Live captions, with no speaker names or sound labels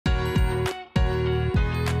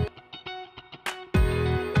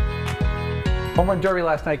Home run derby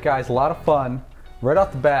last night, guys. A lot of fun. Right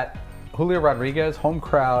off the bat, Julio Rodriguez, home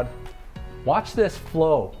crowd. Watch this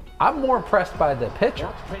flow. I'm more impressed by the pitcher.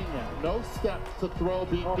 Watch Pena. No steps to throw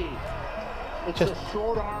BP. It's just a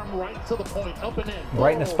short arm right to the point, up and in.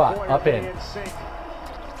 Right in the spot, boy, up in.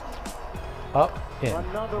 Up in.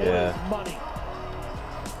 Another One is money.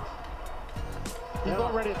 He's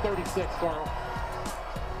already at 36, Carl.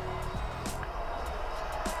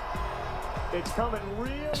 It's coming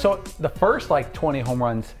real. So the first like 20 home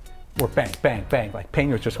runs were bang, bang, bang. Like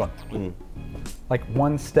Pena was just going like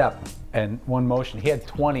one step and one motion. He had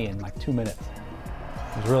 20 in like 2 minutes.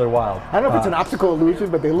 It was really wild. I don't know if it's an optical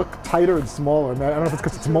illusion, but they look tighter and smaller. I don't know if it's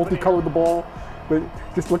because it's multicolored, the ball, but it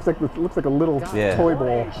just looks like a little toy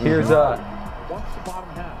ball. Here's Once the bottom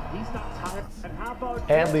half, he's not tired. And how about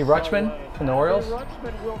Adley Rutschman from the Orioles.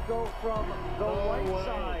 Rutschman will go from the right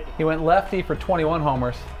side. He went lefty for 21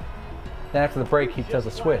 homers. Then after the break, he does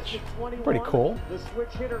a switch. Pretty cool. The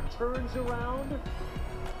switch hitter turns around.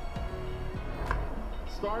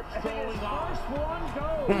 Starts showing off. First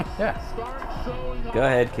one goes. Yeah. Starts showing off. Go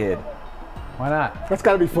ahead, kid. Why not? That's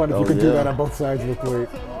got to be fun if you can do that on both sides of the plate.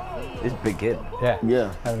 He's a big kid. Yeah.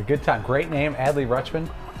 Yeah. Having a good time. Great name, Adley Rutschman.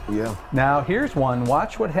 Yeah. Now here's one.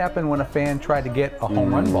 Watch what happened when a fan tried to get a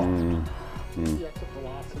home run ball.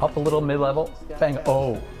 Up a little mid-level. Bang.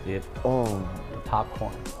 Oh. Yep. Oh.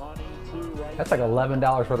 Popcorn. That's like $11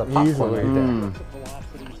 worth of popcorn Easily. right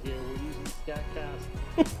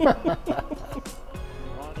there.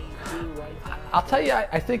 I'll tell you,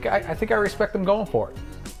 I think I respect them going for it.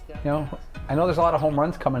 You know, I know there's a lot of home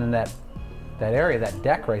runs coming in that area, that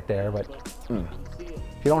deck right there, but if you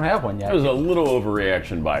don't have one yet. It was a little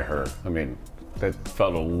overreaction by her. I mean, that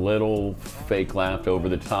felt a little fake laughed over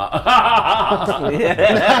the top.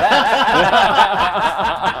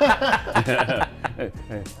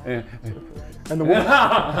 And the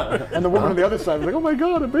woman on the other side was like, "Oh my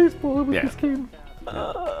God, a baseball! It just came."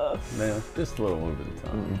 Man, just a little over the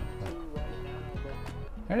top.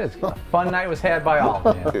 There it is. A fun night was had by all.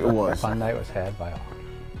 Man. It was. Fun night was had by all.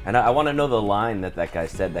 And I want to know the line that guy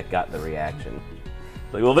said that got the reaction.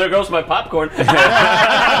 Like, well, there goes my popcorn. Yeah.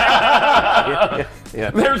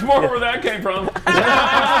 There's more where that came from.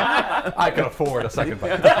 I can afford a second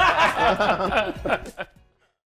bite.